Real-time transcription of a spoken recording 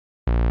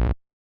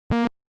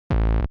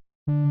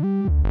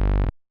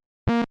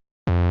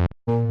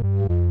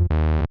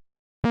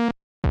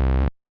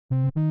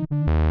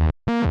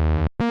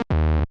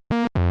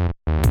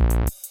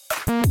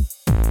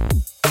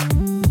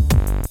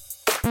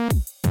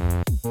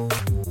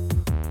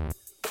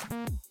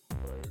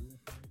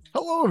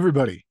Hello,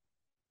 everybody.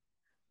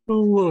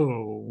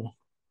 Hello.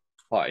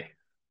 Hi.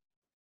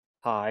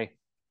 Hi.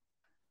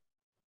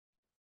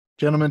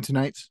 Gentlemen,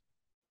 tonight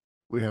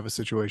we have a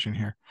situation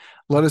here.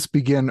 Let us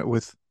begin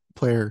with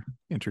player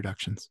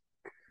introductions.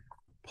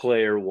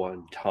 Player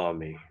one,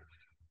 Tommy.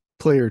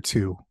 Player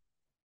two,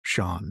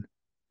 Sean.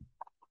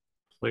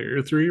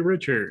 Player three,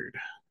 Richard.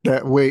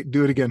 Wait,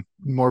 do it again.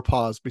 More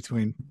pause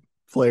between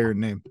player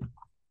and name.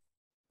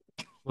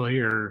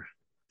 Player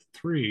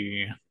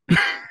three,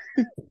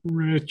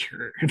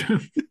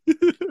 Richard.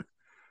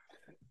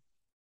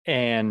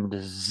 And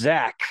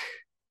Zach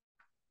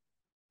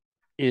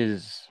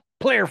is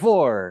player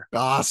four.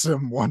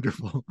 Awesome.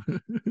 Wonderful.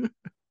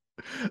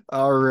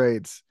 All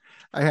right.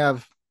 I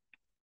have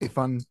a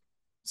fun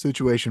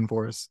situation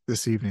for us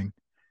this evening.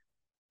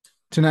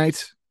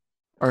 Tonight,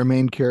 our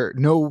main character.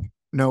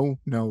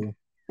 No.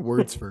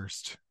 Words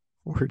first.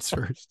 Words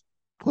first.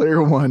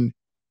 Player one,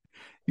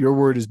 your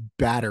word is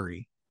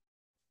battery.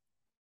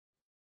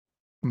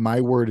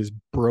 My word is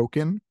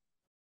broken.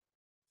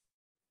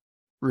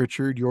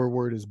 Richard, your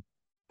word is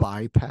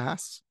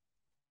bypass.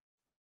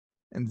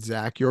 And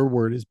Zach, your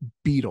word is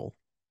beetle.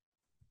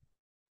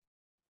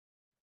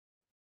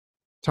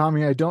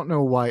 Tommy, I don't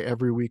know why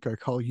every week I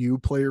call you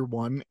player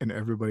one and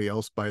everybody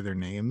else by their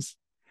names,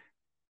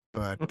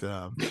 but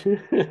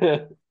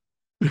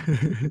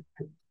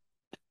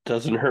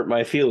Doesn't hurt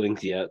my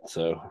feelings yet,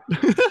 so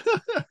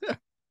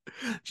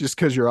just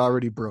because you're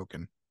already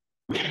broken.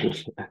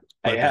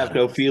 I have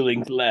no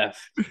feelings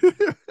left.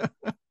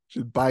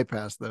 Should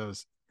bypass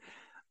those.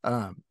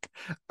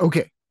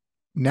 Okay,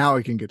 now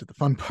I can get to the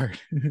fun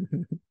part.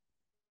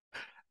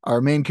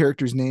 Our main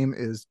character's name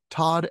is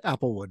Todd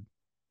Applewood.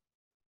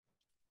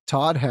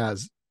 Todd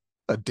has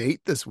a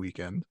date this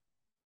weekend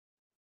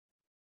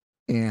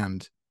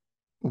and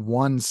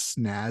one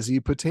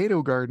snazzy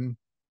potato garden.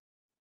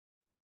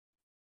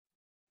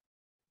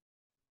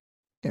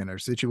 And our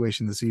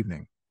situation this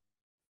evening,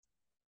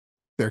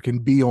 there can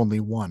be only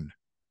one.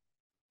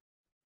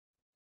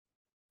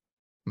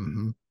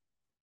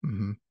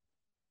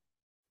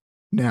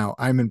 Now,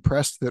 I'm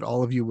impressed that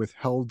all of you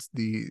withheld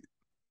the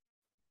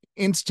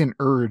instant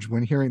urge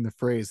when hearing the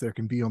phrase "there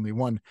can be only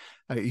one."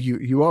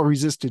 You all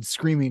resisted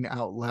screaming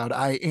out loud,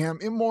 "I am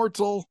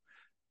immortal.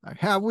 I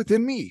have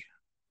within me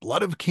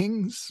blood of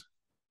kings."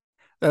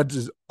 That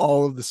is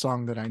all of the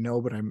song that I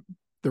know, but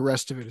the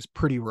rest of it is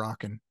pretty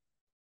rocking.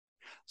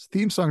 It's the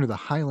theme song to the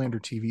Highlander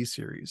TV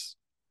series.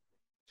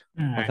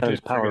 I thought it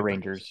was Power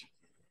Rangers.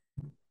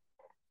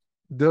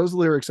 Those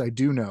lyrics I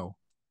do know.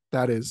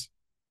 That is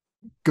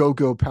 "Go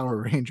Go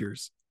Power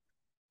Rangers."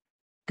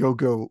 Go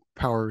Go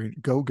Power Rangers.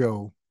 Go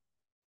Go.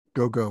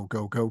 Go Go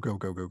Go Go Go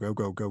Go Go Go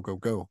Go Go Go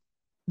Go.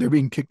 They're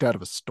being kicked out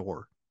of a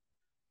store.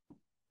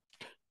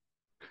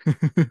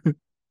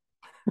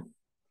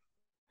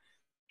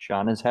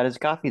 Sean has had his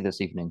coffee this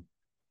evening.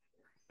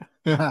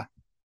 Go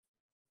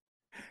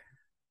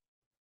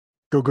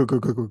go go go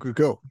go go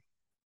go.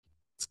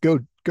 Let's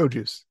go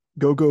juice.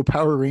 Go go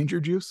Power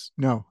Ranger juice.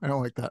 No, I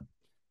don't like that.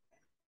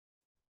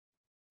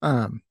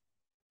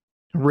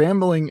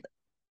 Rambling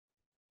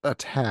a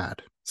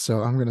tad,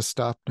 so I'm gonna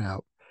stop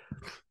now.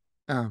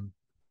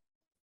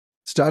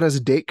 Stott has a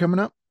date coming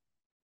up.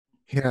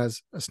 He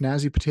has a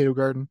snazzy potato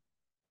garden.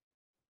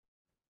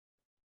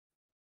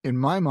 In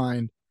my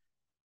mind,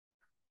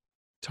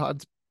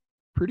 Todd's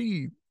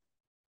pretty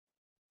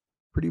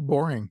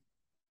boring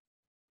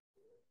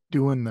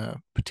doing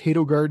the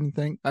potato garden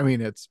thing. I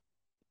mean, it's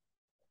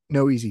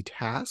no easy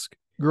task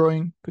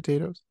growing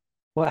potatoes.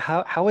 Well,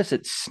 how is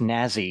it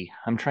snazzy?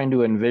 I'm trying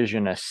to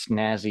envision a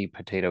snazzy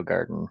potato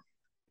garden.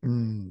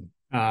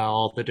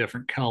 All the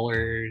different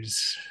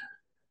colors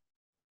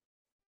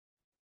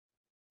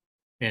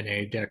in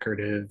a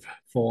decorative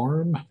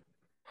form.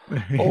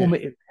 Oh,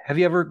 have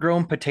you ever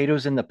grown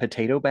potatoes in the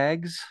potato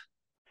bags?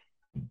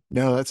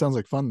 No, that sounds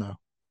like fun though.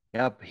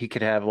 Yep, he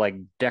could have like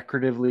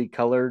decoratively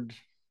colored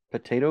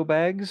potato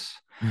bags.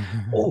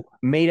 Oh,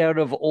 made out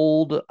of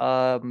old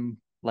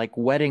like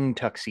wedding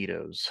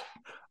tuxedos.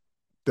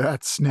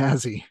 That's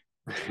snazzy.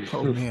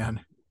 Oh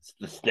man. It's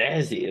the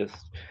snazziest.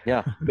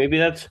 Yeah. Maybe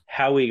that's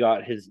how he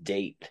got his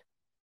date.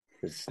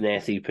 The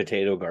snazzy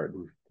potato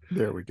garden.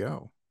 There we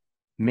go.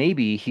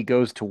 Maybe he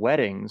goes to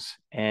weddings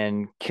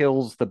and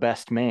kills the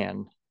best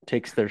man,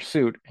 takes their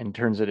suit and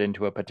turns it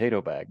into a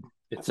potato bag.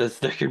 It says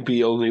there can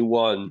be only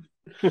one.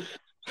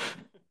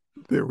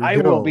 There we I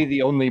go. will be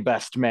the only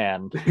best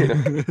man.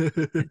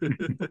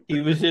 He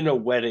was in a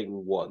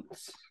wedding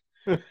once.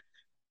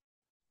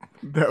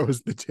 That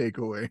was the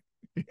takeaway.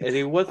 And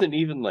he wasn't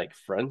even like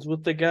friends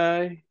with the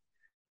guy.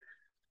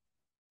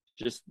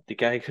 Just the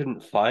guy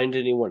couldn't find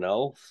anyone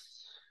else.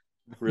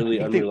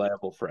 Really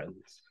unreliable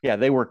friends. Yeah,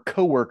 they were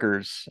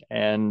co-workers,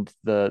 and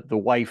the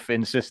wife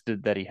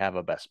insisted that he have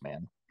a best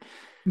man.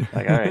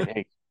 Like, all right,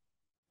 hey.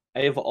 I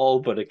have all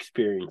but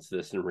experienced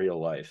this in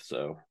real life,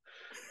 so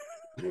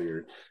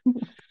weird.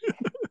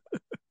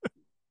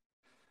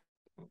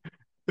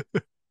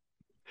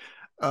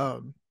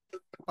 All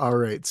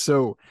right.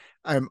 So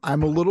I'm a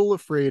little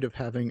afraid of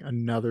having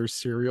another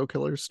serial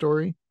killer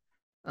story.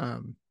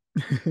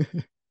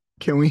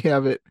 Can we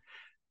have it?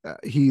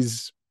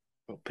 He's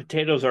Well,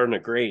 potatoes aren't a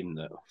grain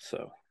though,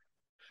 so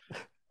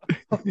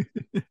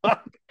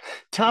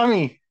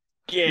Tommy,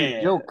 you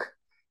yeah. joke.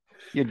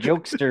 You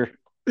jokester.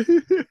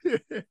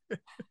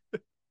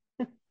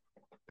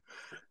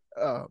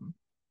 um,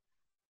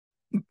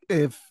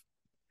 if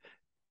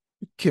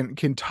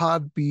can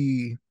Todd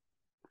be?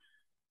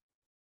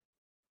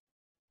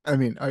 I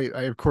mean, I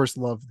of course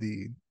love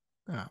the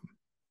um,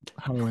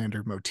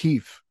 Highlander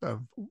motif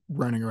of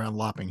running around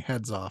lopping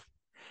heads off.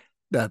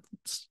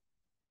 That's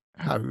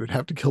how he would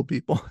have to kill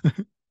people.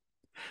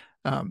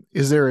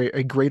 Is there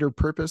a greater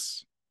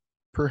purpose?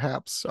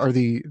 Perhaps are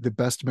the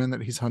best men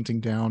that he's hunting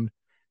down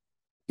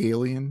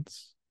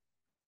aliens?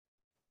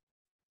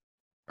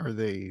 Are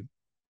they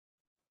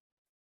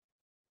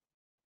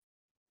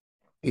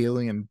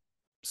alien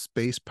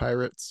space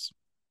pirates?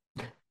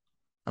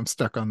 I'm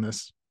stuck on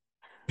this.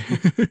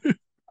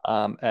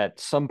 At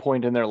some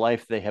point in their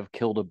life, they have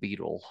killed a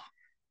beetle.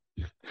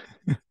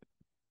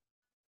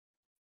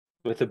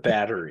 With a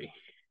battery.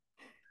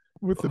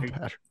 With the Like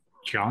pattern.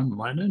 John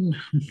Lennon.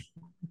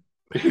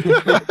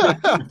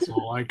 That's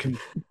all I can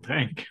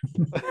think.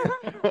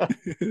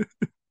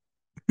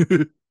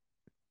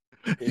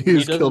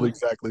 He's doesn't- killed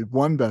exactly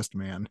one best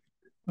man.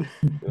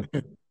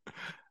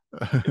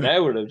 And I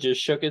would have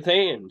just shook his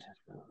hand.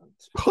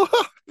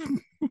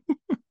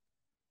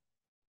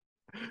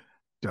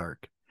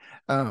 Dark.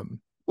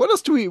 What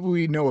else do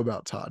we know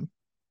about Todd?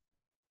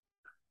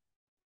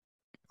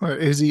 Or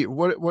is he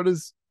what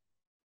is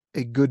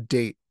a good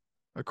date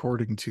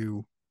according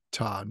to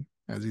Todd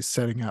as he's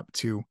setting up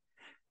to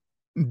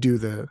do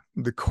the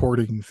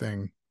courting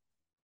thing?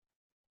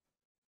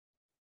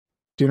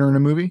 Dinner and a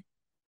movie?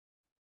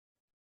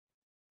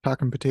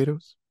 Talking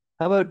potatoes?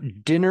 How about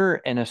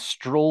dinner and a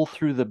stroll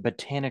through the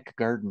botanic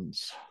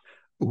gardens?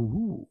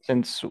 Ooh.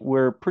 Since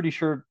we're pretty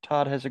sure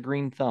Todd has a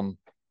green thumb.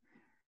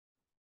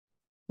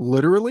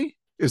 Literally?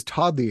 Is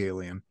Todd the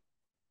alien?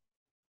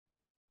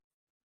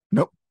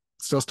 Nope.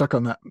 Still stuck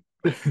on that.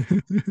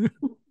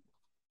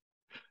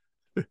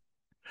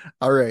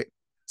 All right.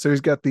 So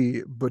he's got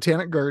the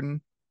Botanic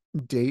Garden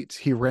date.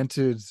 He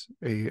rented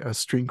a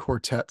string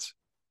quartet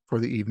for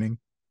the evening.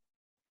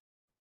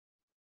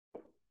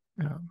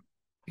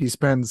 He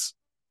spends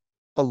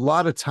a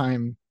lot of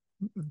time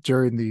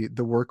during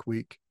the work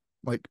week.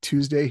 Like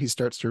Tuesday, he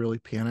starts to really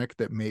panic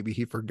that maybe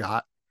he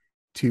forgot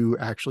to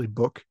actually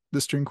book the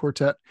string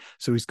quartet.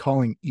 So he's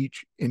calling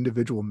each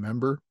individual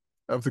member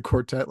of the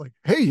quartet, like,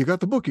 hey, you got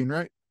the booking,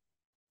 right?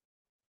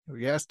 Oh,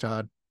 yes,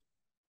 Todd.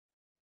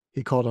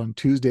 He called on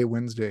Tuesday,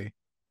 Wednesday,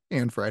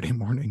 and Friday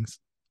mornings.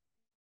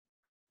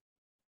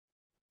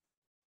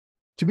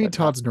 To me, But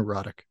Todd's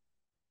neurotic.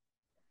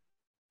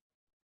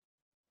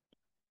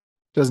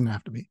 Doesn't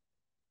have to be.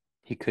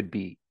 he could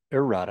be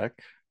erotic.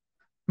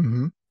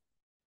 Mm-hmm.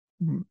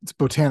 It's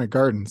Botanic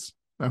Gardens.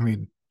 I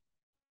mean,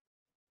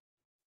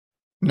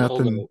 You all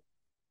nothing. know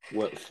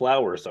what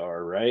flowers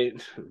are, right?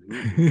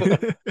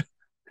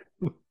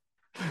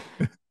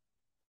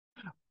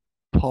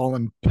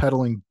 Pollen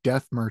peddling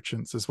death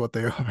merchants is what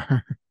they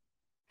are.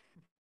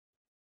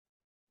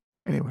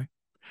 Anyway.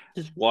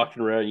 Just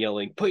walking around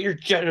yelling, "Put your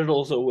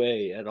genitals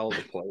away!" at all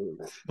the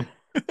planes.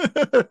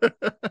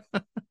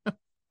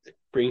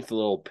 Brings the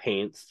little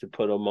paints to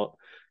put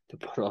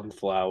on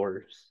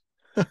flowers.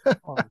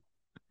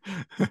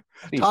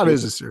 Todd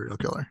is a serial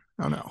killer.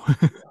 Oh no.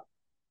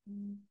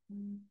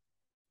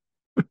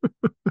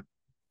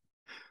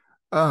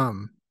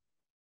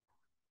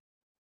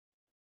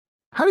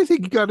 How do you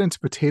think you got into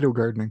potato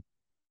gardening?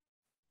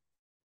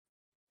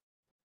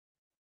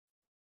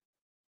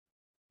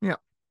 Yeah,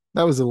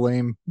 that was a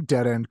lame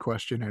dead end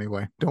question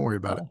anyway. Don't worry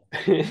about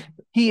it.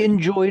 He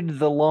enjoyed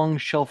the long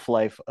shelf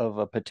life of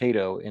a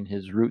potato in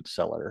his root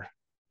cellar.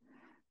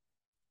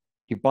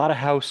 He bought a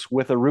house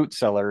with a root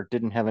cellar,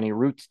 didn't have any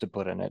roots to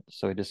put in it,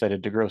 so he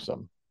decided to grow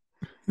some.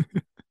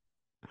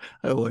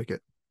 I like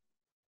it.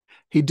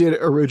 He did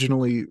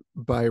originally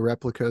buy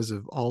replicas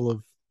of all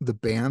of the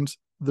band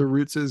the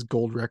Roots is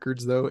gold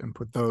records though, and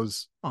put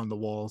those on the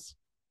walls.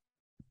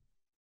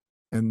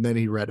 And then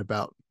he read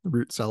about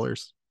root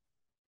cellars.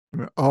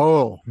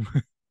 Oh,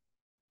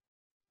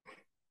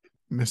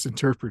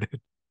 misinterpreted.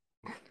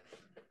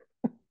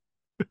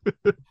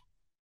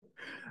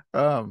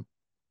 What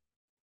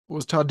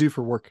was Todd do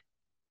for work?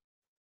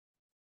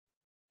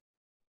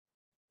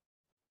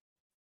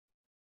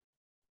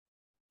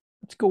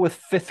 Let's go with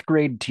fifth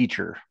grade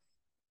teacher.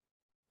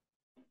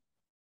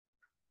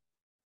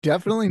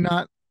 Definitely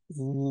not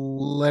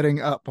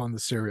letting up on the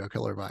serial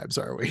killer vibes,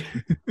 are we?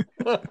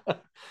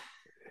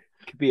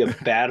 Could be a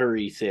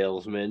battery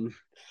salesman.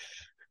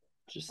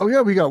 Just Oh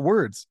yeah, we got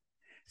words.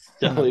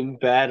 selling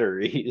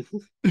batteries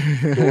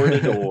door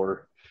to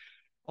door.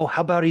 Oh,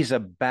 how about he's a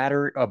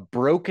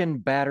broken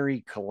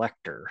battery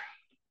collector?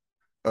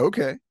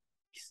 Okay.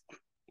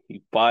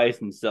 He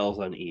buys and sells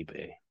on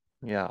eBay.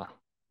 Yeah.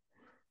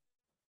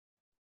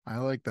 I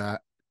like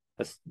that.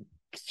 A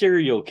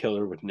serial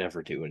killer would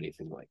never do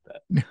anything like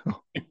that.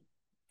 No.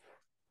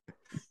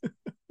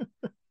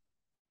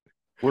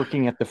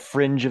 Working at the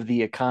fringe of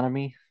the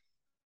economy.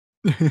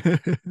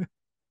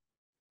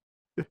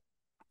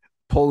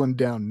 Pulling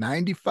down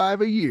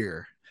 95 a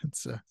year.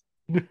 It's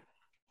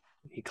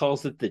He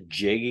calls it the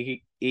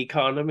jig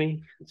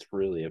economy. It's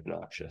really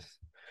obnoxious.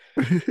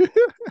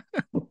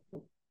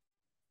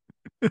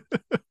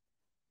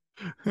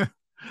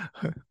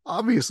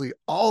 Obviously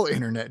all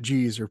internet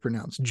G's are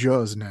pronounced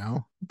Juz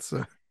now. It's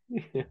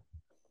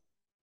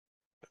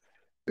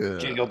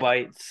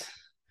Gigabytes.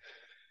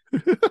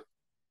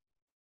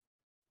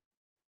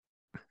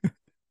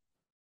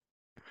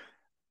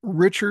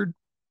 Richard,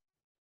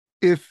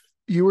 if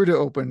you were to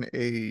open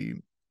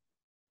an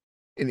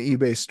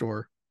eBay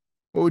store,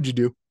 what would you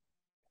do?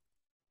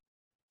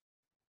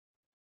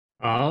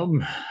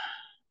 Um,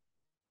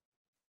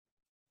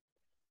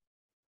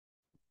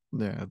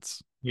 Yeah,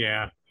 it's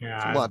yeah, a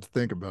yeah, lot I'd to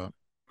think about.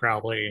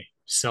 probably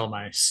sell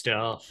my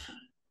stuff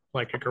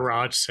like a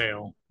garage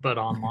sale, but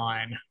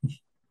online.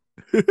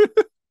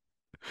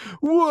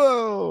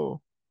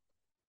 Whoa.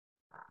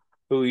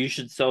 Ooh, you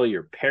should sell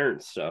your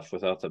parents' stuff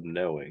without them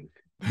knowing.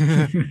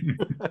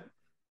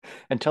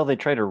 Until they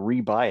try to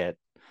rebuy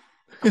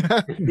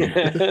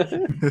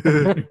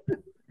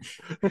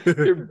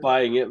They're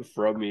buying it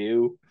from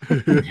you.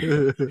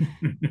 it.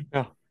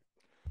 Yeah.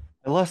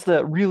 I lost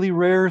that really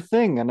rare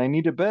thing and I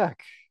need it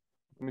back.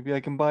 Maybe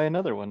I can buy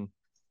another one.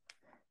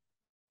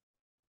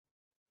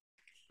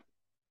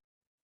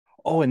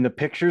 Oh, and the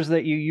pictures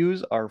that you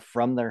use are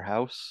from their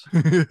house.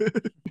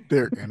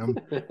 They're in them.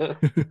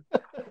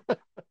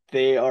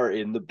 They are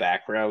in the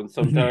background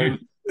sometimes.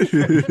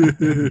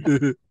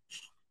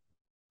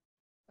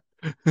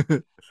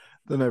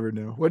 They'll never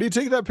know. What do you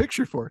take that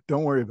picture for?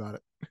 Don't worry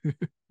about it.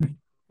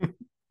 It's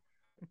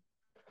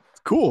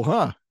cool,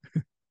 huh?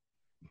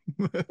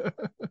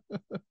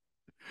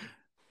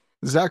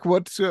 Zach,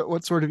 what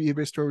sort of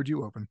eBay store would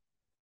you open?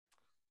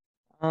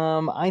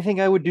 I think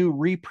I would do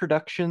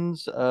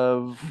reproductions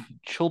of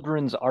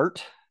children's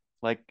art.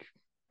 Like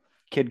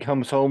kid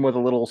comes home with a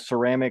little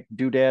ceramic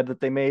doodad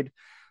that they made.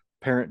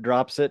 Parent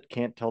drops it,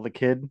 can't tell the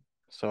kid.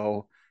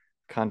 So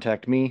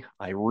contact me.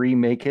 I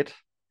remake it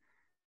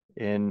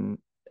in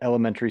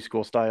elementary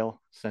school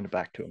style, send it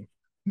back to him.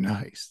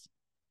 Nice.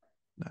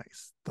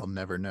 Nice. They'll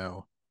never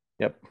know.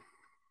 Yep.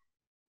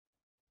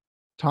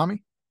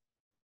 Tommy,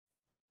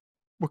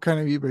 what kind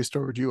of eBay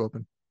store would you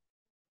open?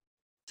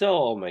 Sell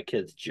all my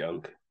kids'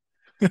 junk.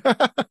 That's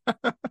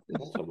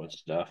There's so much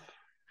stuff.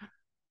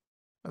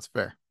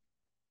 fair.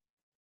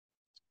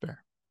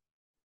 Fair.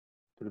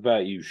 What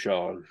about you,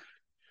 Sean?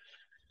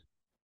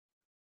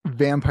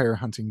 Vampire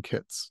hunting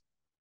kits.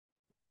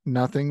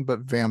 Nothing but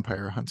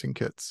vampire hunting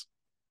kits.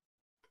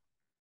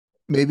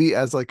 Maybe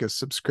as like a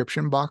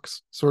subscription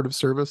box sort of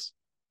service.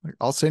 Like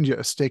I'll send you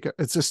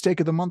it's a steak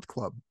of the month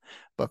club,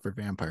 but for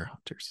vampire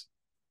hunters.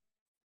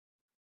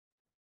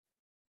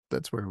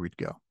 That's where we'd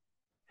go.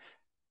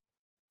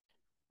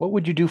 What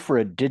would you do for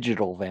a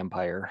digital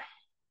vampire?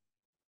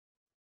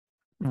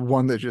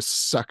 One that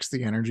just sucks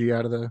the energy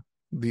out of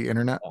the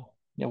internet. Oh,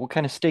 yeah, what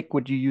kind of steak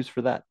would you use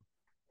for that?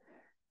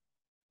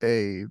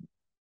 A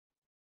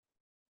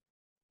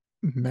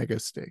mega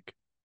steak.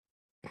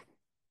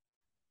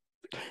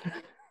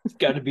 It's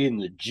got to be in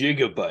the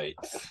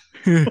gigabytes.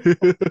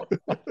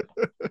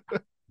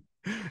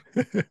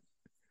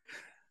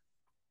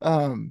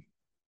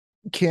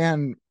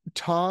 Can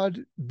Todd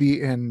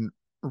be in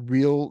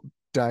real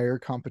dire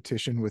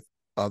competition with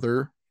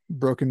other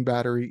broken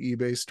battery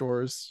eBay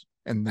stores?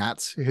 And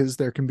that's his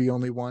There Can Be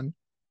Only One?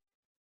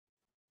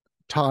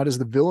 Todd is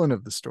the villain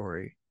of the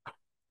story,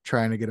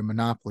 trying to get a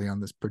monopoly on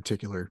this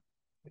particular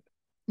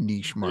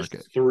niche market.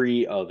 There's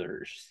 3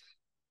 others.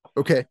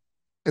 Okay.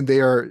 And they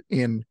are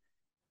in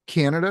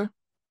Canada,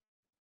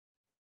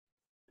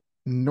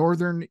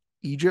 Northern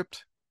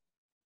Egypt,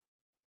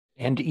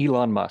 And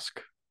Elon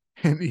Musk.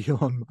 and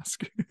Elon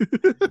Musk.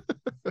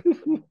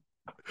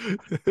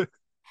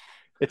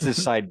 It's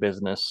his side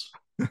business.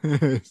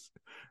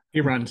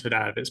 He runs it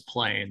out of his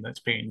plane that's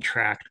being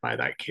tracked by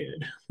that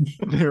kid.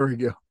 There we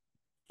go.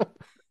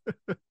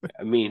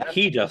 I mean,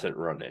 he doesn't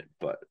run it,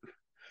 but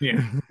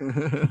Yeah.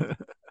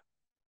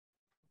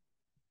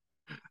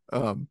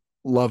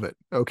 Love it.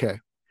 Okay.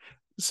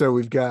 So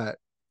we've got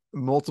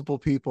multiple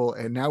people,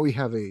 and now we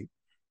have a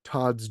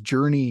Todd's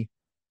journey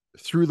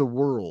through the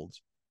world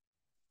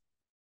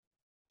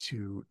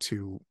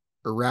to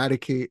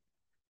eradicate,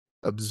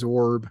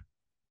 absorb,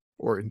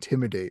 or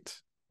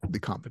intimidate the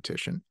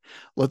competition.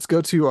 Let's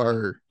go to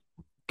our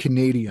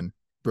Canadian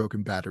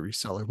broken battery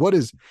seller. What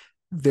is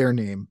their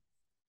name?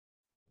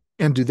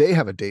 And do they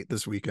have a date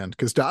this weekend?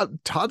 Because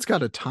Todd's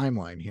got a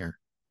timeline here.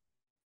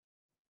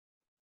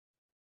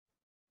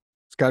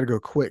 It's got to go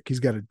quick. He's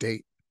got a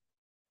date.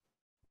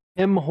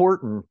 Tim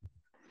Horton.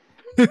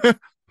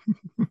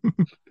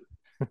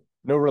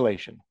 No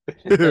relation.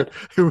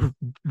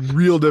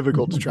 Real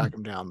difficult to track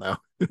him down, though.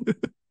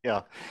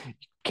 Yeah.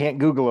 Can't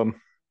Google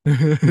him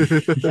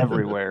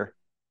everywhere.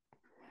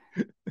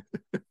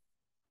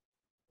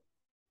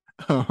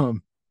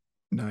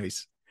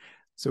 Nice.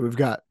 So we've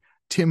got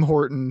Tim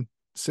Horton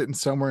sitting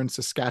somewhere in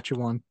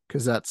Saskatchewan,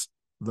 because that's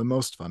the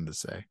most fun to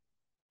say.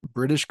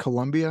 British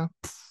Columbia.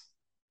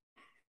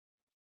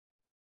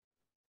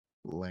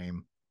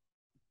 Lame.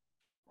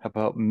 How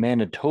about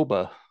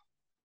Manitoba?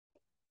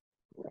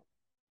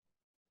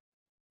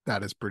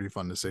 That is pretty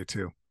fun to say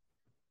too.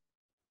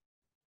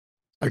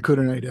 I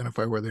couldn't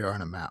identify where they are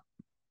on a map,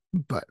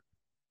 but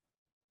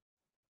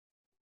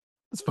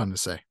it's fun to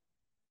say.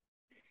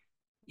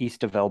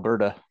 East of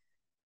Alberta.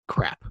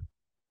 Crap.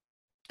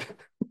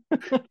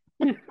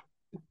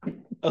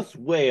 That's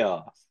way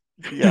off.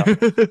 Yeah.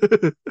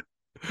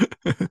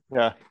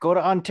 Yeah. Go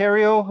to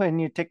Ontario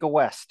and you take a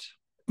west.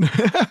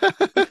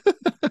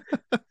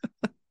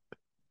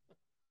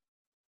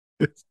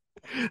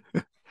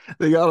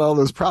 They got all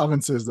those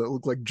provinces that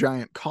look like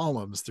giant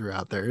columns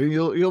throughout there.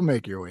 You'll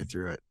make your way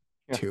through it.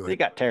 Yeah, to they it.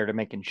 got tired of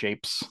making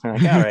shapes. They're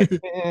like, all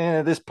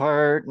right, this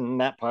part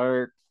and that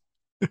part.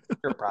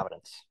 Your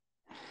Providence.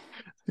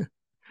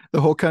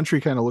 The whole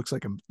country kind of looks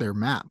like their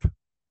map.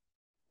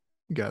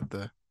 You got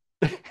the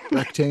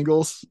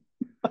rectangles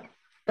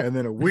and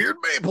then a weird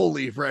maple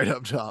leaf right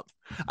up top.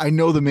 I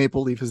know the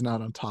maple leaf is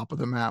not on top of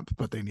the map,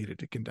 but they needed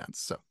to condense.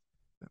 So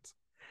that's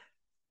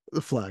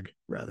the flag,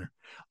 rather.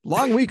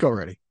 Long week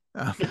already.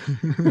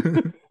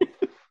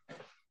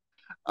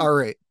 All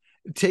right.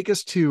 Take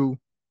us to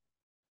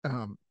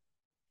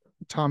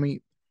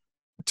Tommy.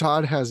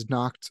 Todd has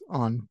knocked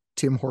on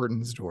Tim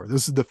Horton's door.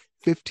 This is the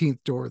 15th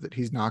door that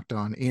he's knocked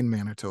on in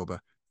Manitoba.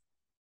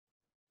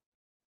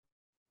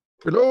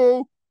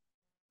 Hello.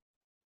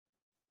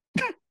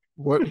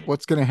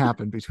 What's going to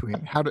happen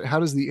between how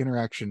does the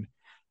interaction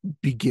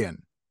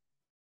begin?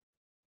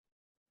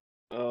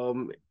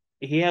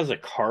 He has a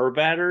car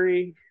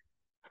battery,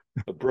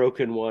 a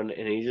broken one,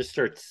 and he just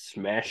starts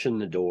smashing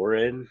the door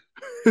in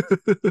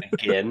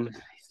again.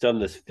 He's done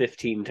this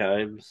 15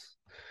 times.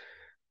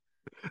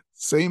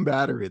 Same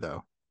battery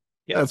though.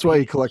 Yeah, that's why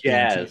he collected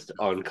jazzed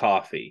on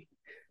coffee.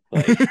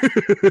 Like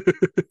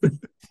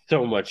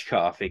so much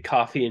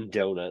coffee and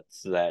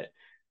donuts that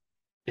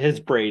his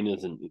brain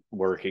isn't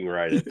working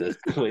right at this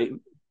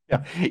point.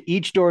 Yeah.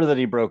 Each door that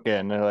he broke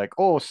in, they're like,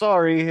 "Oh,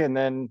 sorry," and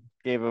then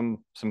gave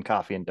him some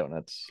coffee and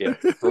donuts. Yeah,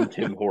 from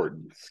Tim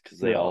Hortons because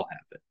they all have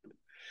it.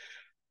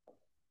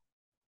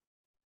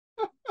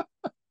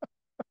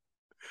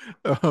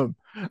 All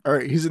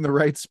right, he's in the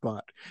right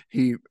spot.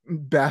 He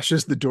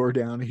bashes the door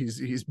down.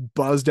 He's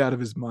buzzed out of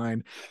his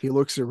mind. He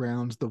looks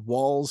around. The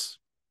walls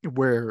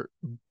where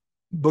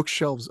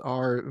bookshelves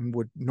are and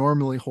would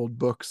normally hold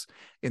books,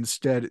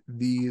 instead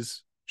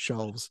these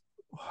shelves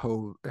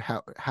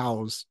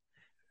house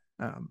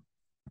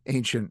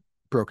ancient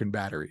broken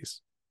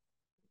batteries.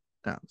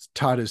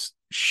 Todd is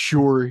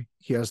sure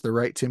he has the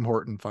right Tim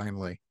Horton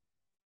finally.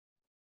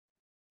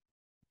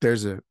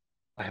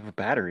 I have a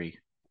battery.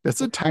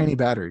 That's a tiny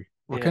battery.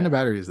 What kind of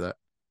battery is that?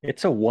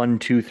 It's a 1,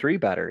 2, 3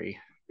 battery.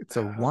 It's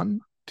a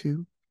 1,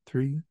 2,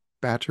 3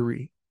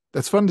 battery.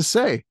 That's fun to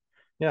say.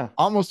 Yeah.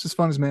 Almost as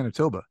fun as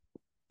Manitoba.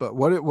 But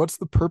what's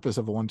the purpose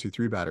of a 1, 2,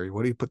 3 battery?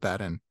 What do you put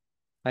that in?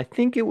 I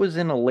think it was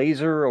in a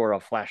laser or a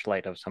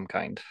flashlight of some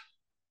kind.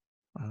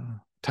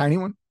 Tiny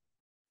one?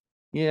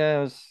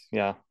 Yeah,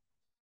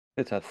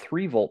 it's a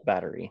 3-volt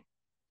battery.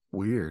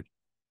 Weird.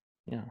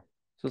 Yeah.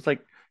 So it's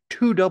like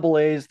 2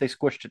 AA's. They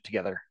squished it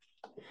together.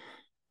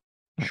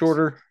 Nice.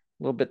 Shorter,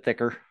 a little bit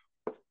thicker.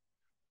 A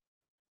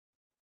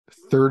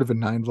third of a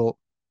 9-volt.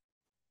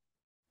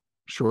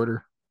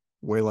 Shorter,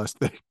 way less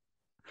thick.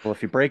 Well,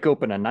 if you break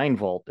open a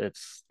 9-volt,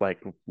 it's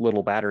like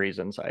little batteries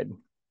inside.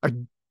 I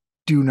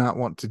do not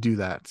want to do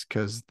that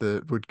because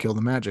that would kill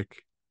the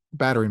magic.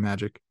 Battery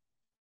magic.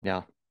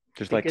 Yeah.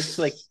 There's it's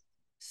like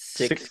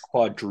six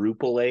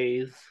quadruple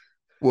A's.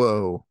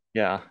 Whoa.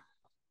 Yeah.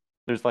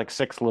 There's like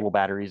 6 little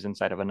batteries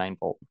inside of a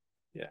 9-volt.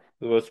 Yeah.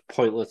 The most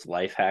pointless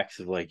life hacks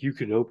of like you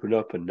can open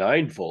up a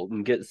 9-volt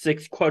and get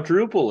 6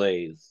 quadruple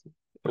A's.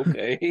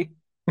 Okay.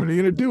 What are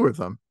you gonna do with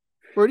them?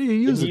 Where do you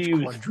use it?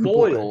 Use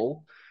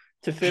foil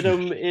to fit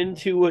them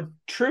into a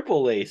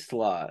AAA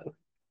slot.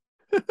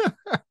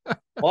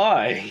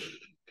 Why?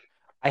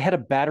 I had a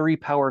battery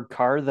powered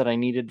car that I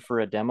needed for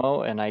a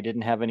demo, and I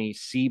didn't have any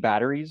C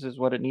batteries, is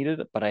what it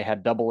needed, but I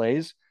had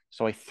AA's.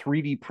 So I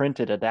 3D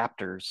printed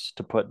adapters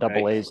to put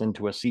AA's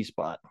into a C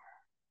spot.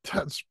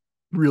 That's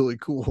really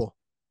cool.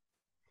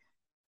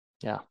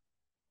 Yeah.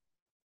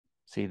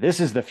 See, this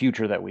is the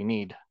future that we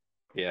need.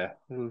 Yeah.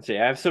 See,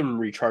 I have some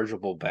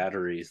rechargeable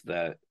batteries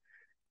that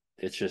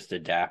it's just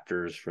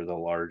adapters for the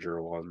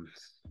larger ones.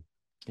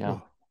 Yeah.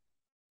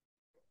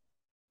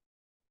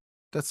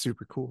 That's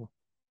super cool.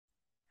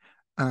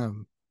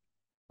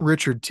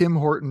 Richard, Tim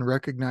Horton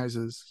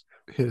recognizes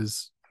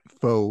his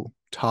foe,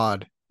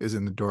 Todd, is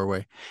in the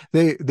doorway.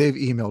 They've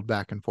emailed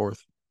back and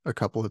forth a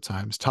couple of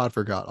times. Todd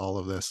forgot all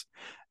of this.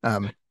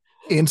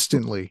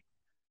 Instantly,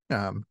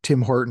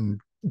 Tim Horton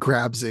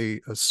grabs a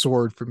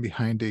sword from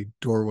behind a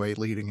doorway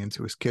leading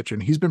into his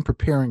kitchen. He's been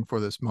preparing for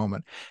this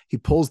moment. He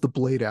pulls the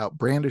blade out,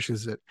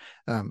 brandishes it.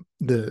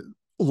 The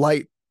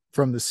light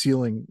from the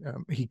ceiling,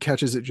 he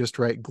catches it just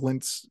right,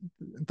 glints.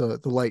 The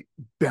light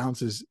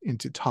bounces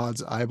into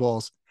Todd's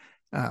eyeballs.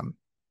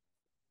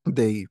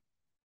 They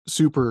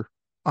super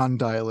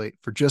undilate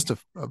for just a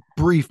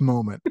brief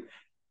moment.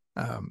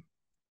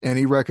 And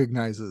he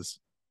recognizes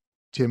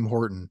Tim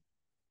Horton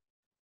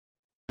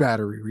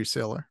battery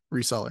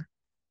reseller.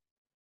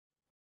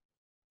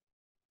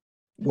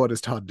 What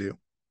does Todd do?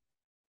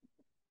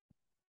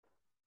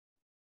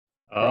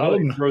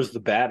 Probably throws the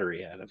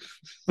battery at him.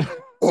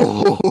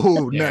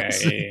 Oh, Yeah,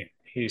 nice.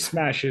 he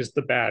smashes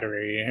the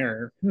battery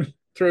or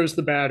throws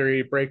the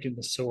battery, breaking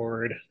the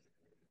sword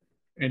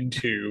in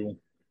two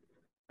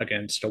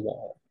against a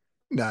wall.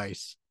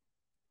 Nice.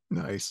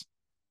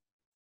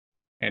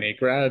 And he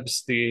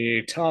grabs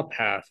the top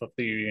half of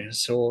the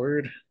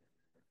sword,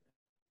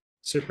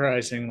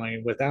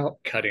 surprisingly without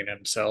cutting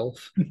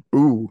himself,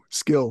 Ooh,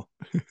 skill.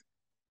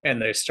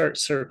 and they start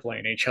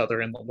circling each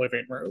other in the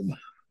living room.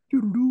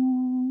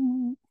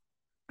 Doo-doo-doo.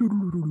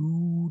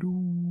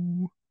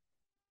 Doo-doo-doo-doo-doo.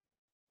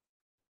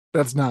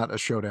 That's not a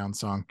showdown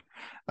song.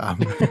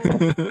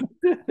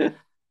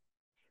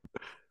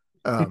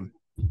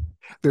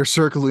 They're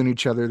circling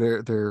each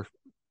other. They're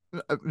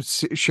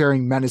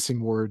sharing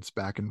menacing words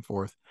back and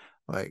forth,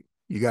 like,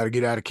 you got to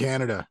get out of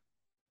Canada,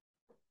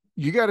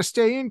 you got to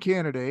stay in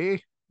Canada, eh?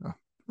 Oh,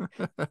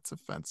 that's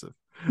offensive.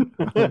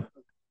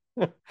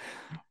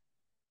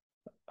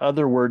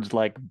 Other words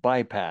like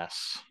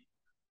bypass.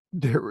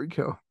 There we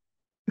go.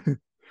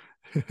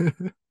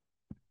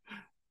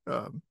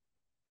 um,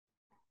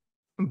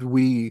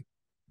 we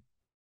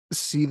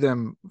see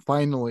them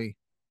finally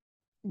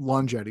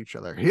lunge at each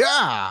other.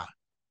 Yeah.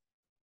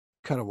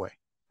 Cut away.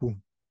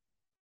 Boom.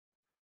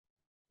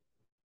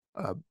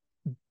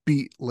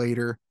 Beat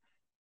later,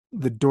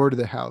 the door to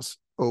the house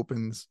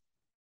opens.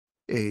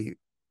 A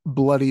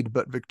bloodied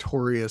but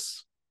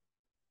victorious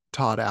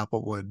Todd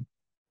Applewood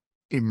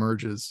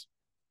emerges,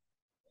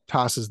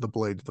 tosses the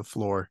blade to the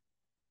floor,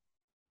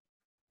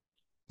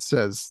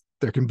 says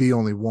there can be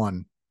only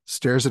one,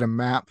 stares at a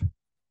map,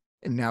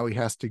 and now he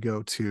has to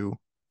go to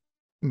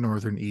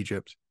northern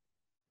Egypt.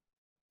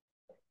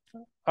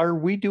 Are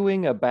we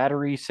doing a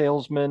battery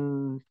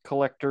salesman,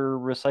 collector,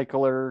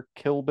 recycler,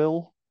 Kill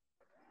Bill?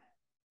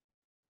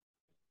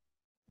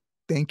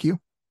 Thank you.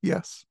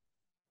 Yes.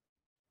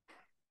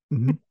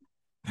 Mm-hmm.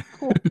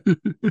 Cool.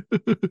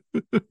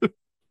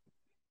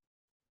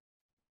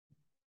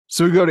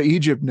 So we go to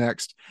Egypt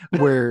next,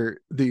 where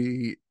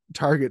the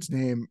target's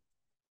name,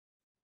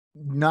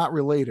 not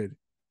related,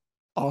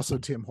 also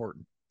Tim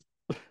Horton.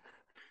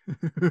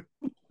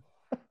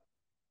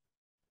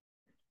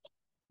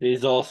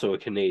 He's also a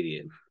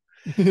Canadian.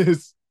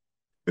 It's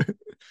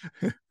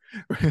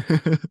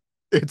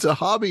a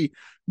hobby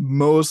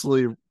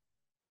mostly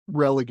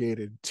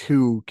relegated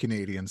to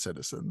Canadian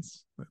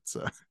citizens. That's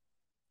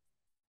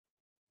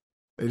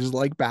they just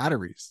like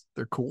batteries.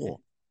 They're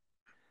cool.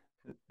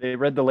 They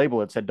read the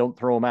label. It said, "Don't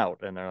throw them out,"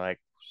 and they're like,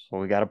 "So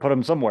we got to put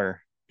them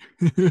somewhere."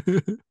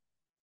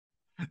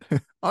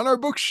 On our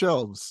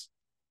bookshelves.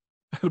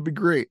 That'll be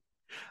great.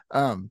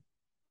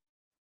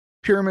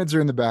 Pyramids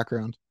are in the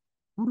background.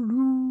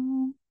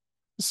 The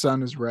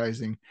sun is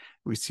rising.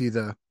 We see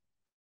the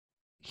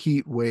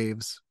heat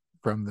waves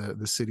from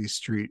the city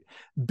street.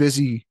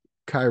 Busy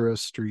Cairo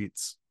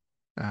streets.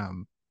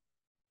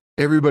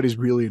 Everybody's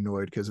really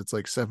annoyed because it's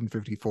like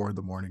 7:54 in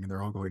the morning and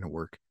they're all going to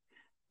work.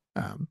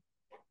 And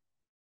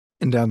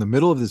down the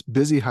middle of this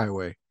busy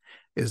highway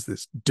is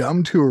this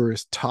dumb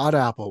tourist, Todd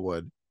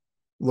Applewood,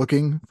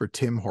 looking for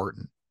Tim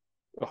Horton.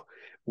 Oh,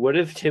 what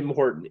if Tim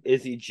Horton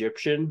is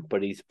Egyptian,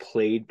 but he's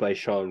played by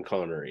Sean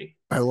Connery?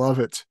 I love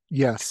it.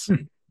 Yes,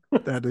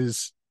 that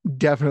is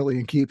definitely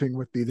in keeping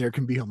with the there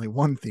can be only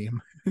one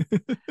theme.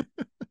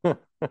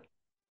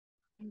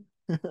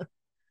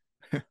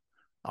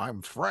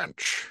 I'm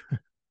French.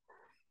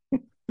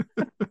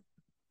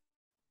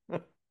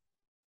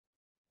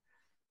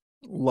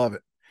 Love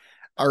it.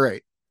 All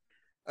right.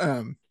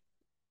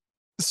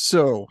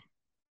 So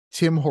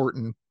Tim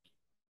Horton,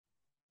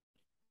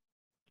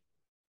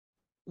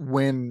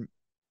 when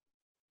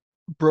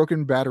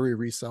broken battery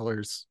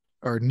resellers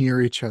are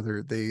near each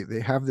other,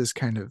 they have this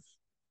kind of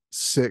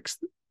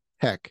sixth,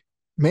 heck,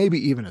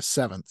 maybe even a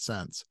seventh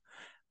sense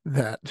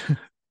that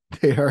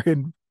they are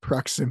in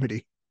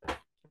proximity.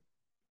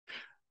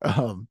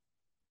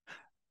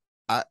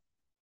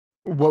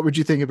 What would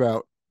you think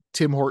about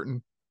Tim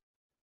Horton,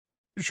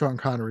 Sean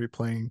Connery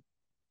playing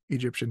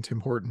Egyptian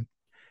Tim Horton,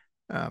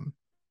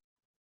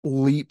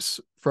 leaps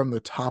from the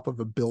top of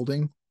a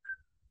building,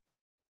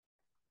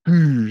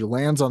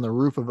 lands on the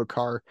roof of a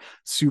car,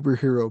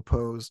 superhero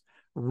pose,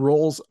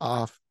 rolls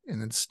off, and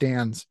then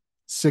stands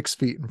 6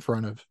 feet in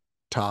front of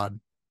Todd.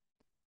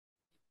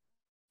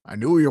 I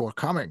knew you were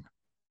coming.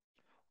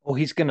 Oh,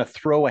 he's going to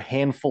throw a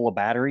handful of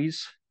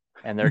batteries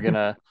and they're going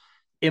to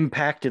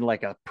impact in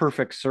like a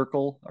perfect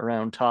circle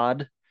around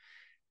Todd.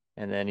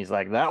 And then he's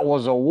like, "That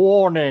was a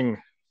warning."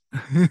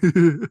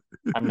 I'm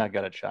not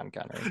good at Sean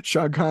Connery.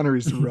 Sean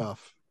Connery's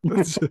rough.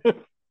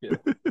 Yeah.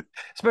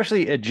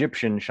 Especially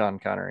Egyptian Sean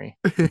Connery.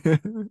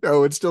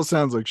 Oh, it still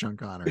sounds like Sean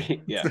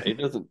Connery. Yeah, he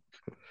doesn't.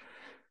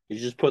 He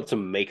just put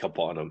some makeup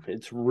on him.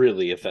 It's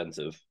really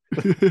offensive.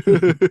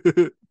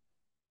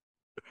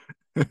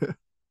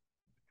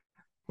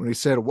 When he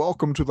said,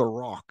 "Welcome to the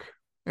Rock,"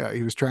 yeah,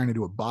 he was trying to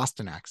do a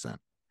Boston accent.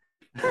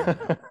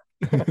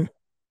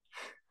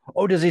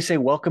 Oh, does he say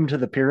welcome to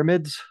the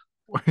pyramids?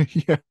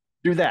 Yeah.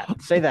 Do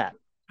that. Say that.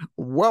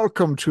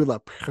 Welcome to the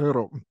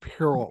Piro.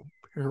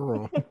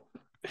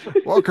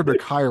 Welcome to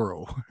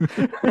Cairo.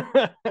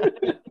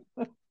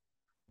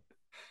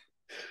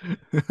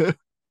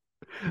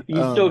 He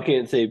still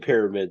can't say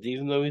pyramids,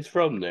 even though he's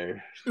from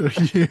there.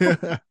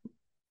 Yeah.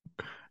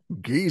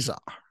 Giza.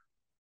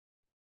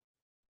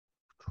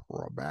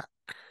 Trebek.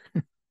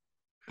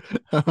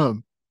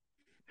 um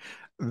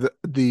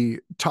the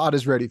Todd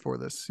is ready for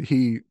this.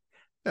 He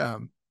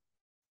um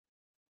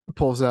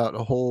pulls out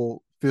a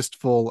whole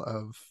fistful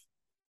of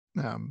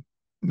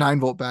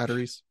 9-volt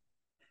batteries,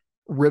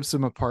 rips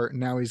them apart, and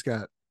now he's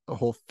got a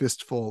whole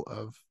fistful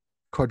of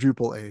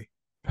quadruple A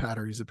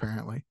batteries,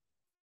 apparently.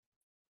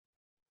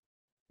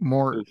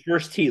 More. So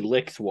first, he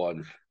licks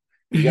one.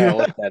 You gotta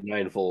lick that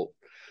 9-volt.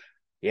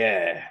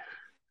 Yeah,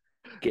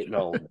 getting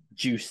all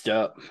juiced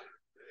up.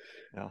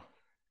 Yeah.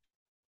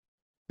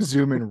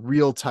 Zoom in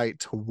real tight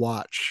to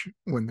watch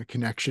when the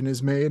connection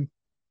is made.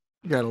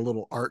 You got a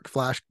little arc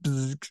flash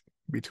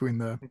between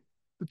the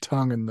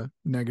tongue and the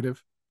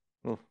negative.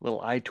 Little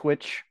eye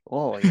twitch.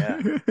 Oh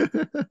yeah.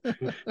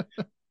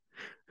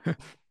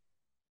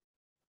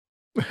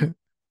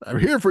 I'm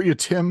here for you,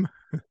 Tim.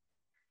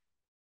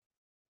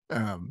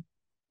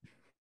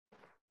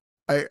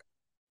 I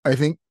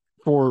think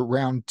for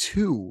round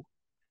 2,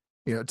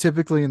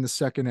 typically in the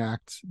second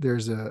act,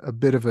 there's a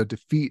bit of a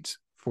defeat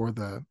for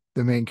the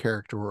main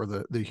character or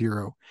the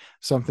hero.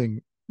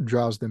 Something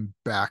draws them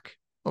back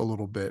a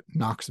little bit,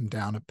 knocks them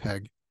down a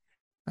peg.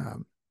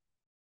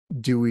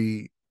 Do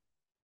we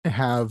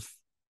have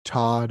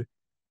Todd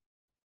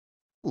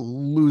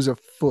lose a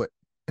foot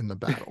in the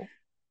battle?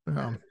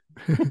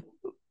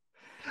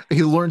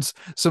 He learns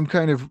some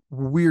kind of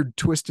weird,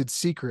 twisted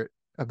secret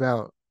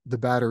about the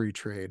battery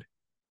trade.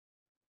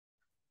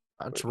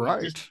 That's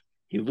right.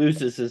 He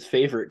loses his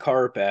favorite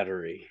car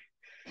battery.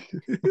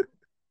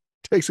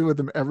 Takes it with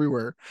him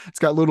everywhere. It's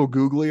got little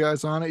googly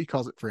eyes on it. He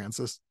calls it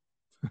Francis.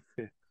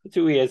 That's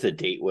who he has a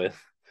date with.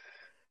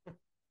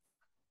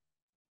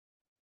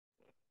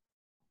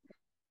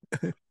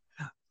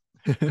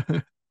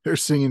 They're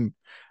singing.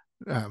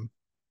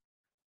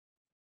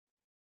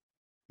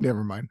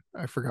 Never mind.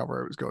 I forgot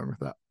where I was going with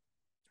that.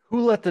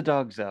 Who let the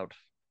dogs out?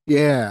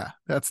 Yeah,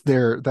 that's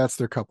their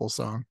couple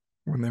song.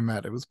 When they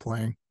met, it was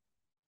playing.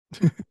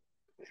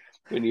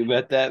 When you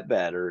met that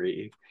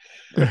battery.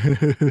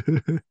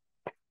 We're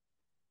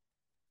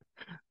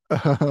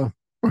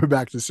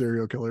back to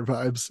serial killer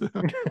vibes.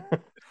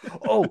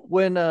 Oh,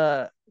 when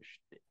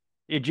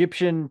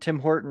Egyptian Tim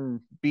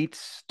Horton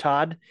beats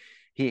Todd,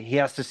 he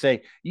has to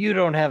say, "You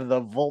don't have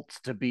the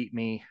volts to beat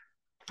me."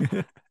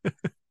 To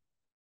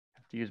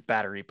use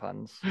battery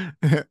puns.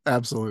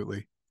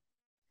 Absolutely.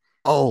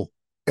 Oh,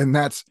 and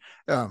that's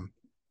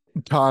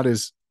Todd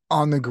is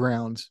on the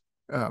ground.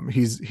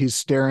 He's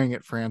staring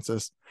at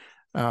Francis,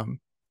 and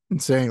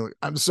saying,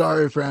 "I'm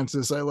sorry,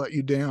 Francis, I let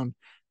you down."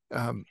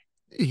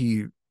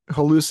 He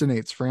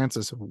hallucinates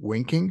Francis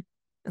winking,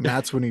 and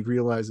that's when he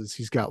realizes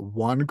he's got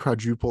one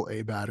quadruple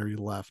A battery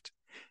left,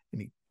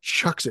 and he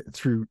chucks it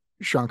through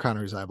Sean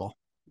Connery's eyeball.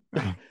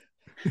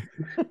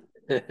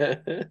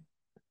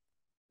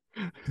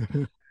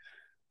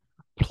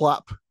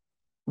 Plop.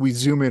 We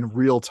zoom in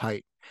real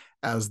tight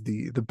as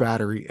the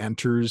battery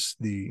passes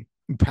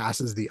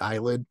the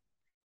eyelid,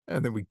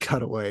 and then we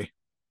cut away.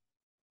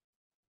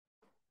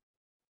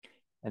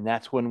 And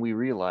that's when we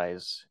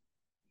realize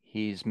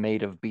he's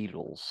made of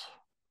beetles.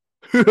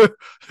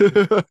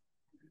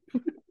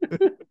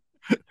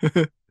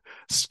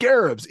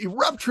 Scarabs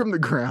erupt from the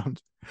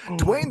ground.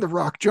 Dwayne The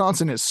Rock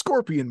Johnson as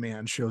Scorpion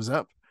Man shows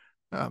up.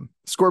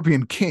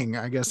 Scorpion King,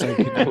 I guess I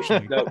can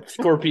actually. No,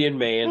 Scorpion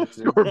Man.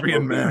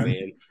 Scorpion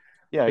Man.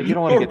 Yeah, you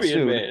don't want to get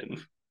sued.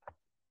 Man.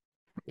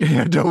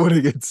 Yeah, don't want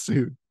to get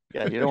sued.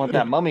 Yeah, you don't want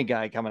that mummy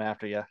guy coming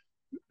after you.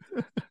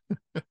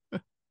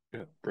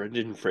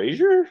 Brendan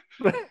Fraser?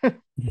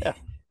 Yeah.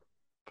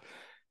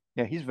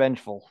 Yeah, he's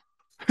vengeful.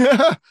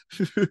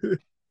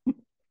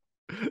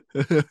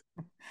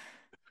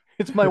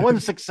 It's my one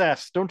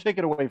success. Don't take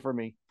it away from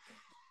me.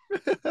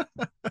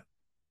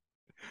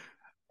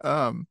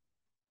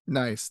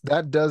 Nice.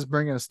 That does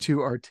bring us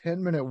to our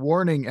 10-minute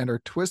warning, and our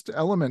twist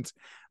element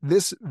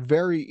this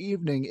very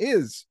evening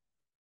is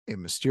a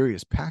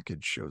mysterious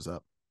package shows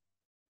up.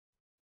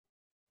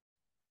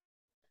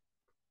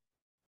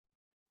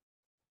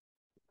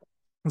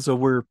 So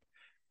we're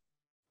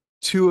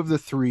 2 of the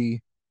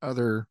 3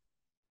 other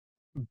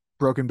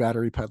broken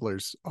battery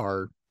peddlers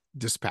are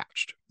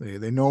dispatched.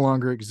 They no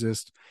longer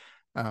exist.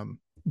 The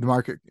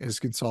market is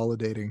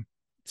consolidating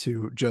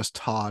to just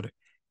Todd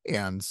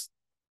and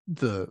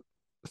the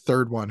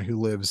third one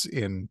who lives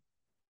in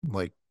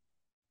like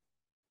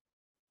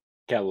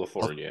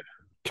California.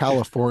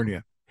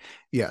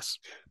 Yes.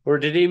 Or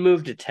did he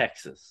move to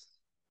Texas?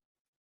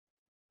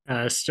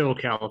 Still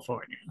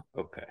California.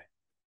 Okay.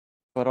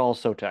 But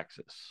also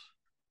Texas.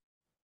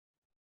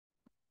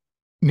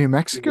 New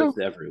Mexico? He lives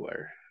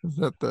everywhere. Is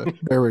that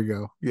there we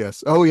go.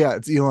 Yes. Oh yeah,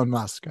 it's Elon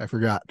Musk. I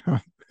forgot.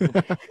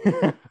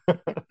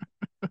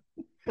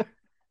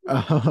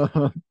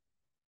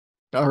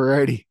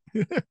 Alrighty.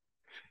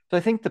 So I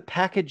think the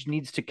package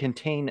needs to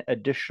contain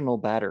additional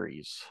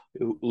batteries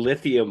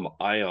Lithium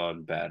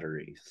ion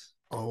batteries.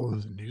 Oh,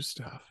 the new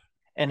stuff.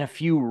 and a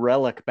few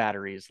relic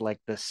batteries, like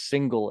the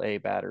single A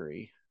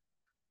battery.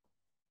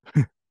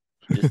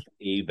 Just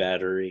a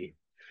battery.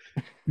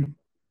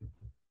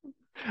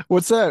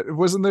 What's that?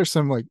 Wasn't there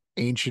some like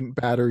ancient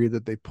battery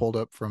that they pulled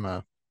up from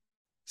a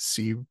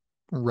sea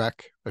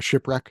wreck, a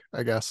shipwreck,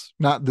 I guess?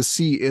 Not the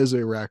sea is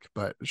a wreck,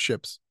 but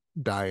ships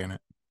die in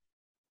it.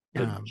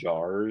 The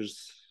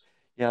jars.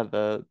 Yeah,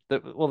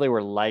 well, they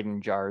were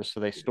Leyden jars, so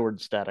they stored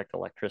static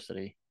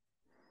electricity.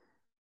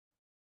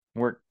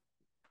 Weren't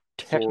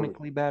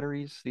technically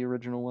batteries the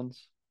original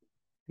ones.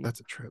 That's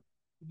a trip.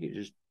 You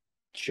just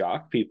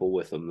shock people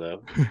with them,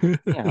 though.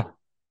 Yeah,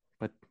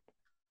 but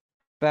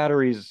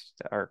batteries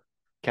are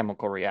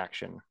chemical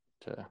reaction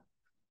to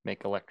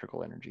make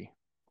electrical energy.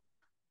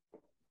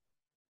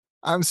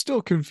 I'm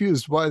still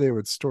confused why they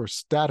would store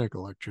static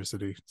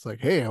electricity. It's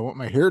like, hey, I want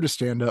my hair to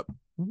stand up.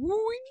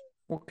 Whee!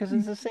 Well, because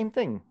it's the same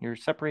thing. You're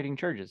separating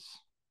charges.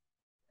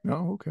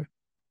 Oh, okay.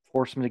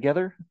 Force them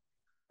together,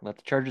 let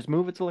the charges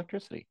move. It's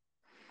electricity.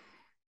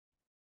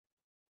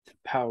 To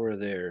power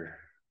their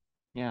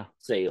Yeah.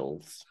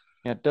 sails.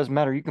 Yeah, it doesn't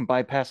matter. You can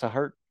bypass a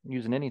heart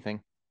using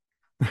anything.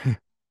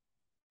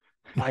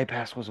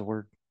 Bypass was a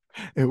word.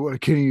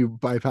 Can you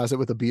bypass it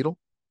with a beetle?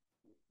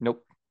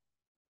 Nope.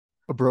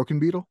 A broken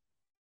beetle?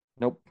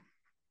 Nope.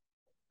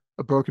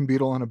 A broken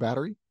beetle on a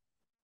battery?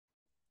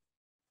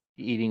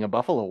 Eating a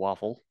buffalo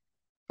waffle.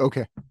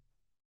 Okay.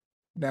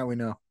 Now we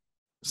know.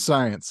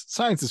 Science.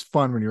 Science is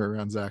fun when you're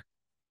around Zach.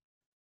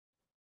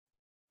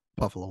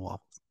 Buffalo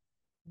waffles.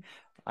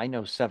 I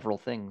know several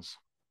things.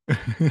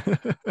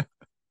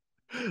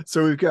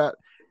 So we've got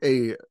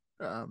a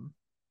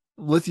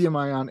lithium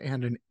ion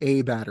and an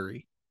A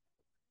battery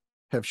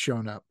have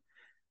shown up.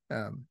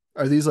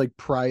 Are these like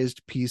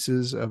prized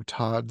pieces of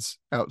Todd's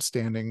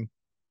outstanding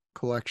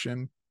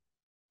collection?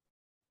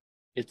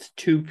 It's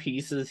 2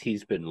 pieces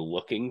he's been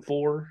looking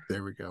for.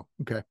 There we go.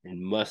 Okay.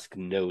 And Musk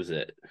knows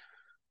it.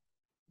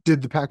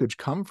 Did the package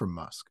come from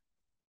Musk?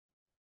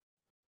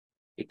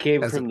 It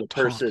came As from a the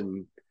taunt.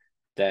 person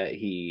that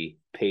he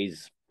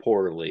pays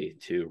poorly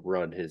to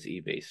run his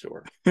eBay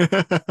store.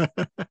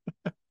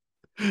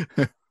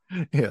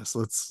 Yes,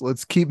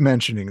 let's keep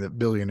mentioning that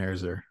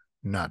billionaires are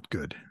not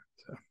good.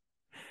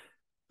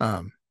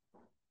 So,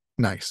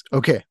 nice.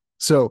 Okay,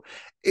 so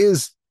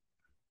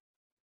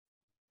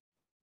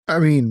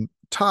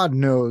Todd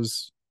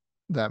knows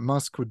that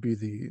Musk would be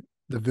the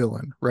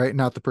villain, right?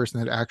 Not the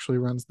person that actually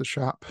runs the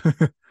shop.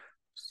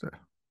 So, I'm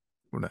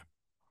gonna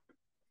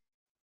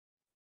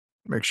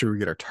make sure we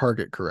get our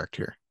target correct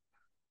here.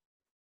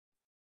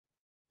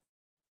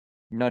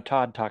 No,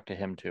 Todd talked to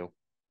him too.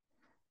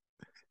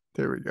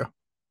 There we go.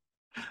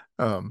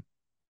 All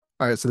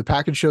right, so the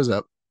package shows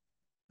up.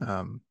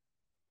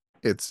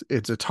 It's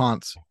a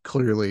taunt,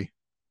 clearly,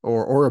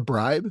 or a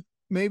bribe,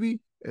 maybe,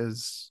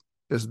 is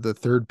the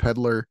third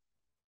peddler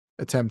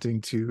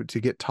attempting to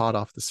get Todd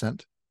off the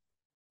scent.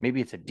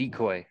 Maybe it's a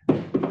decoy.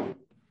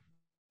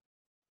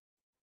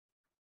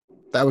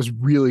 That was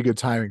really good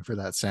timing for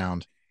that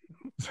sound.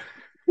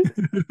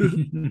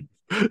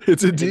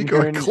 It's a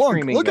decoy.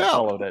 Clunk, look out!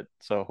 Followed it,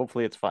 so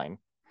hopefully it's fine.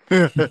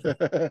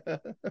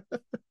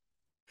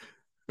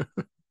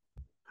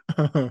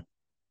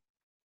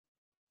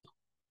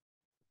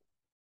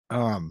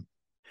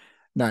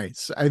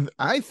 Nice.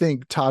 I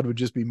think Todd would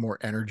just be more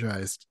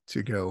energized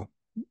to go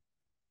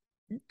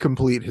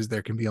complete his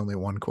There Can Be Only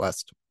One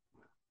quest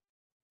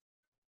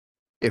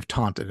if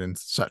taunted in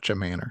such a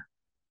manner.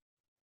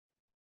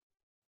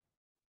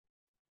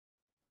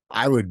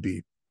 I would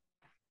be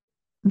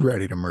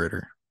ready to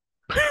murder.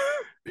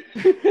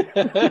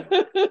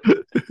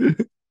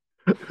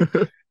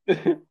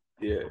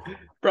 Yeah,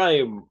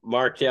 probably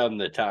mark down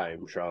the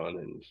time, Sean,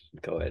 and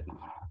go ahead and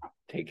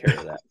take care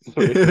of that.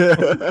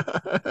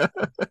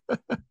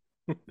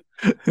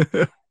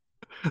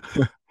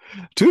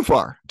 Too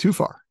far.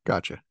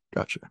 Gotcha.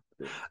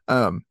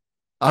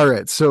 All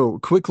right, so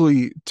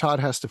quickly Todd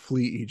has to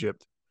flee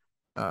Egypt.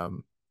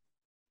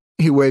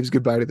 He waves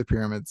goodbye to the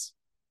pyramids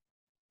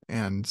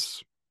and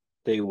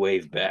they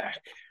wave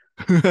back.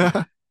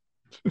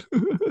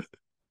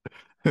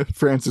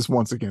 Francis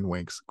once again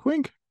winks.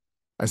 Quink.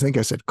 I think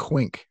I said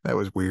quink. That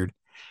was weird.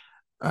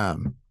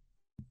 So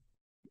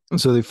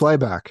they fly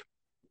back.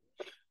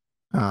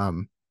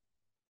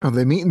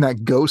 They meet in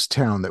that ghost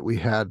town that we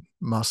had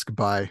Musk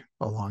buy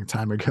a long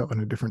time ago in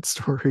a different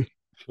story.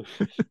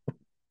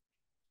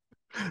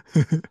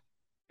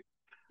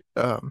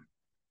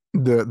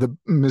 The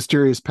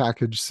mysterious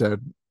package said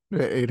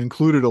it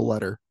included a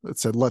letter that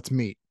said, "Let's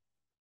meet."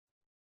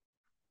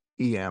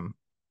 EM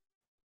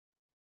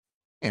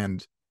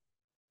and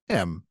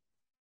M.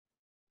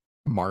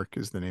 Mark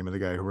is the name of the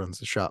guy who runs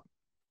the shop.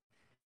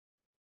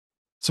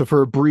 So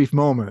for a brief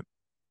moment,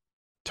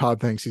 Todd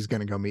thinks he's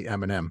going to go meet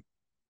Eminem.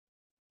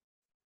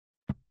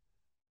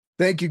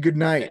 Thank you. Good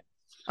night.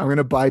 I'm going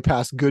to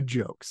bypass good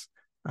jokes.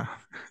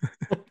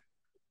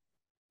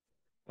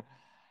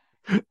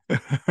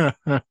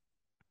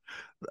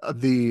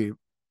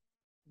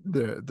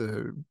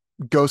 the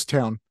ghost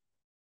town,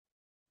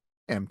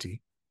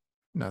 empty,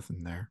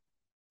 nothing there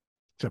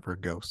except for a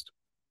ghost.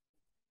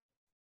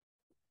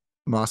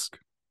 Musk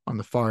on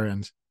the far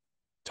end,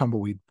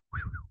 tumbleweed.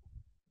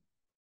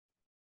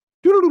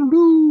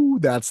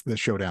 That's the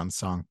showdown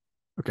song.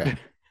 Okay.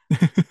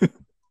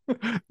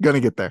 Gonna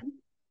get there.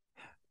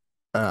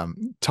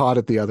 Todd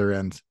at the other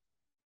end.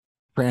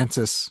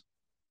 Francis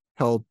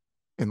held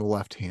in the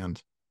left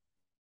hand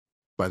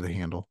by the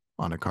handle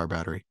on a car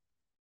battery.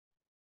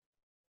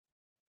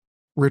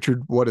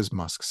 Richard, what does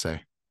Musk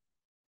say?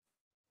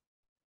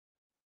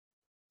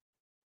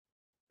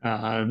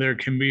 There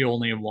can be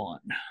only one.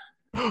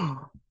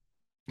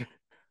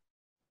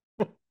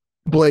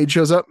 Blade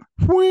shows up.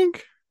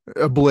 Wink.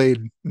 A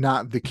Blade,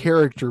 not the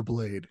character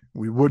Blade.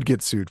 We would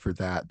get sued for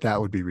that. That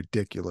would be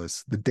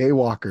ridiculous. The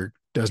Daywalker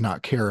does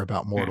not care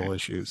about mortal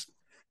issues.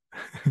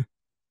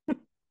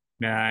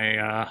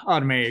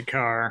 Automated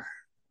car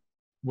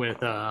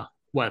with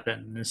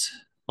weapons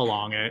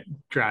along it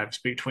drives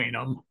between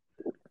them.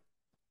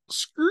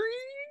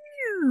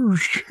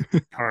 Screech.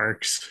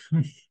 Parks.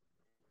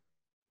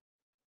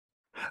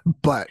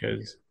 But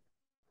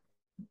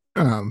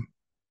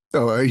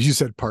you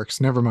said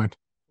Parks. Never mind.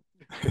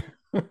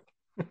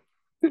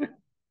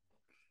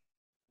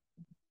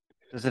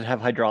 Does it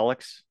have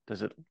hydraulics?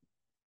 Does it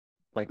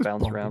like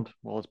bounce around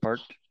while it's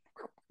parked?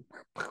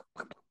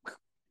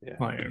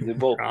 Yeah.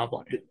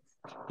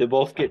 They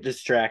both get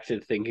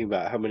distracted thinking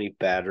about how many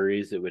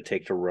batteries it would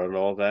take to run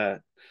all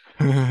that.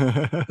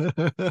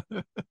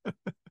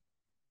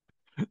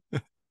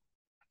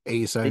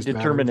 A size. They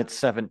determine batteries. it's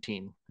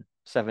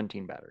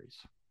 17 batteries.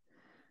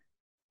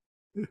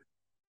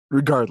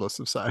 Regardless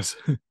of size.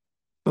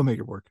 They'll make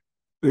it work.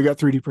 They got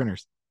 3D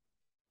printers.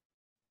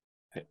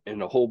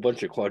 And a whole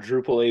bunch of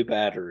quadruple A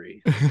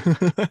batteries.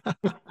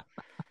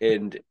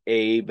 And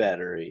a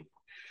battery.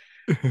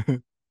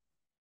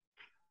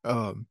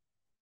 Car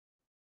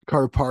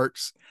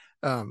parks.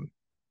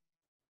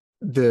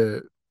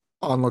 The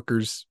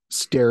onlookers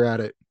stare at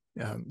it.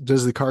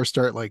 Does the car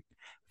start like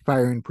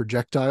firing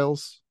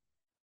projectiles?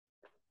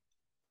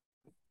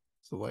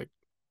 So like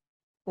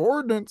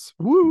ordnance.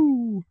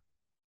 Woo!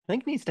 I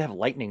think it needs to have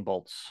lightning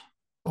bolts.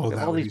 Oh, With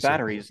all these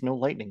batteries, no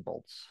lightning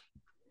bolts.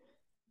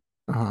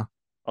 Uh-huh.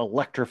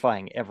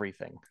 Electrifying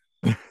everything.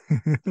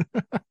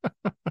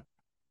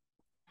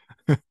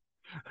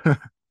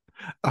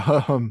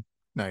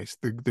 Nice.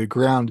 The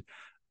ground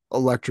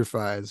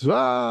electrifies.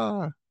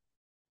 And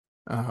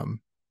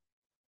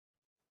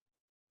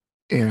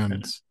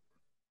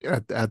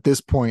at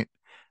this point,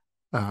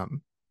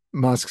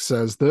 Musk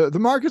says the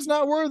market's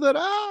not worth it.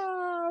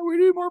 We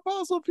need more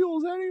fossil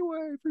fuels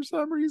anyway. For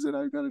some reason,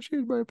 I've got to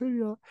change my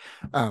opinion.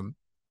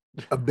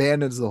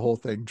 Abandons the whole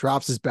thing,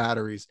 drops his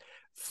batteries,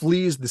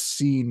 flees the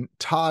scene.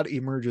 Todd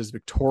emerges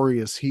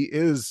victorious. He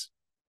is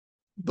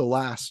the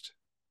last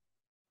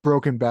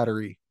broken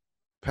battery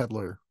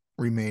peddler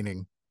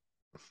remaining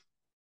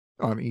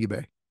on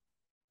eBay.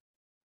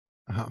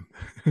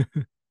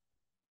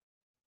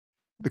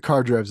 The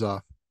car drives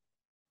off.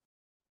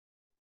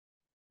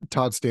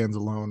 Todd stands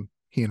alone,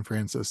 he and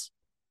Francis.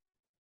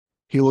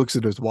 He looks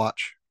at his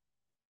watch.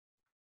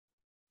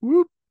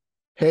 Whoop.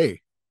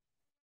 Hey,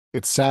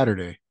 it's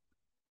Saturday.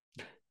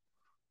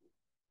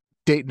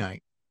 Date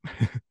night.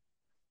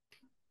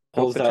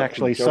 Pulls it's out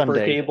actually jumper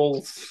Sunday.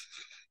 Cables.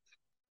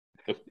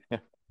 Yeah.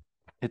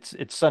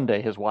 It's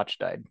Sunday. His watch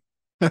died.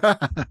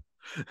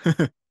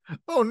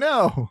 Oh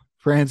no.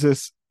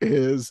 Francis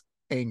is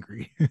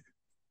angry.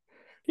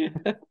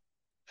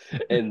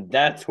 And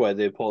that's why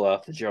they pull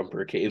out the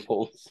jumper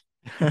cables.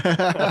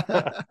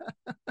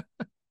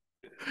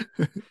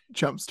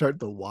 Jumpstart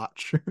the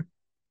watch.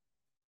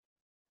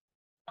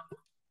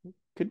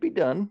 Could be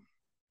done.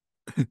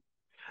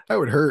 That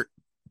would hurt.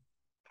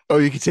 Oh,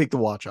 you can take the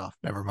watch off.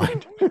 Never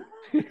mind.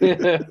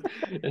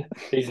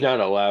 He's not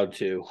allowed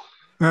to.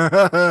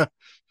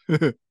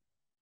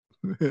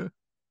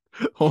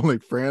 Only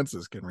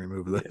Francis can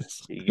remove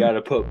this. You got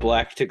to put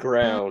black to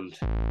ground.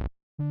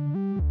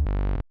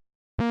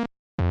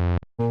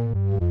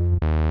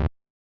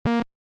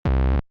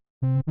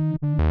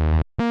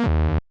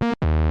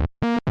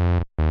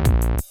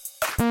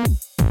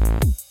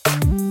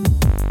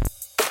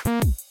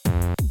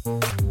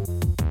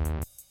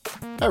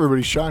 Hi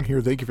everybody, Sean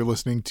here. Thank you for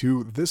listening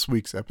to this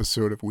week's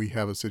episode of We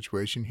Have a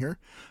Situation Here.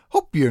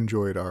 Hope you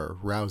enjoyed our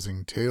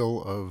rousing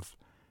tale of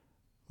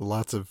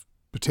lots of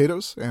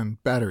potatoes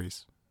and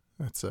batteries.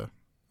 It's a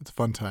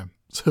fun time.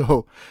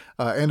 So,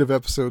 end of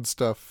episode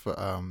stuff.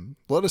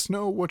 Let us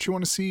know what you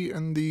want to see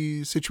in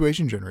the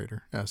situation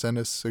generator. Send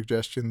us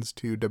suggestions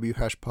to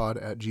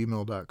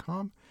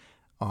whashpod@gmail.com,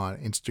 on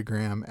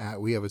Instagram at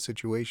We Have a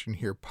Situation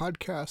Here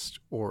podcast,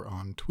 or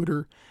on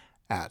Twitter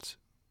at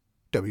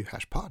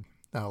whashpod.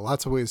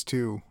 Lots of ways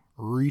to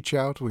reach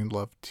out. We'd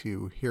love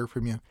to hear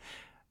from you.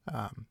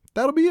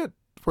 That'll be it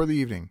for the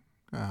evening.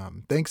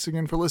 Thanks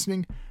again for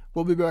listening.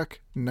 We'll be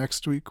back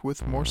next week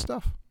with more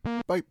stuff.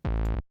 Bye.